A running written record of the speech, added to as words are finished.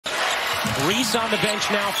Reese on the bench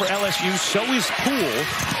now for LSU. So is Poole.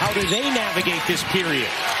 How do they navigate this period?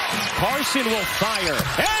 Carson will fire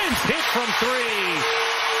and hit from three.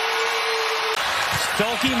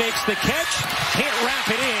 Stolke makes the catch. Can't wrap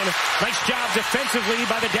it in. Nice job defensively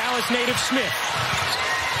by the Dallas native Smith.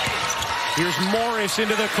 Here's Morris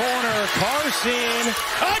into the corner. Carson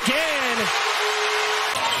again.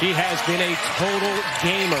 She has been a total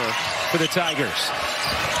gamer for the Tigers.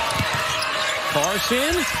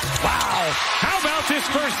 Carson. Wow. How about this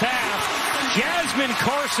first half? Jasmine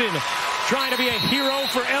Carson trying to be a hero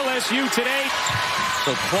for LSU today.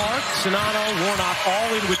 So Clark, Sonano, Warnock all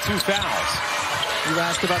in with 2 fouls. You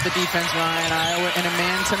asked about the defense, Ryan. Iowa in a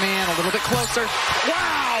man-to-man, a little bit closer.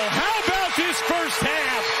 Wow. How about this first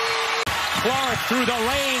half? Clark through the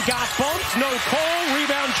lane, got bumped. No call.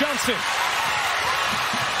 Rebound Johnson.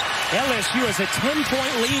 LSU has a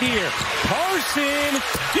 10-point lead here. Carson.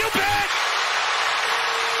 You bet.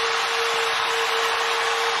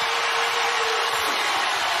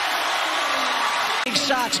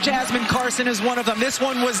 Shots. Jasmine Carson is one of them. This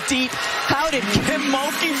one was deep. How did Kim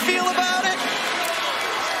Mulkey feel about it?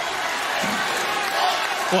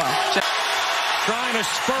 Well, trying to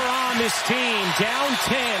spur on this team. Down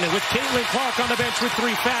 10 with Caitlin Clark on the bench with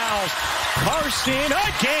 3 fouls. Carson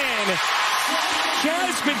again.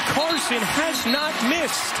 Jasmine Carson has not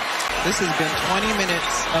missed. This has been 20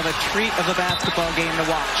 minutes of a treat of a basketball game to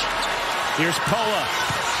watch. Here's Poa.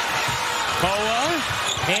 Poa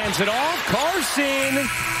hands it off. Carson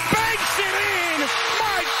banks it in.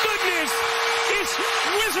 My goodness, it's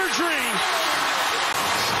wizardry.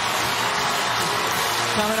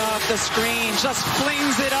 Coming off the screen, just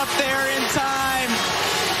flings it up there in time.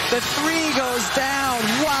 The 3 goes down.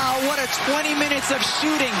 Wow, what a 20 minutes of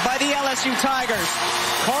shooting by the LSU Tigers.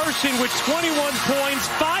 Carson with 21 points,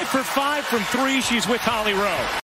 5 for 5 from 3. She's with Holly Rowe.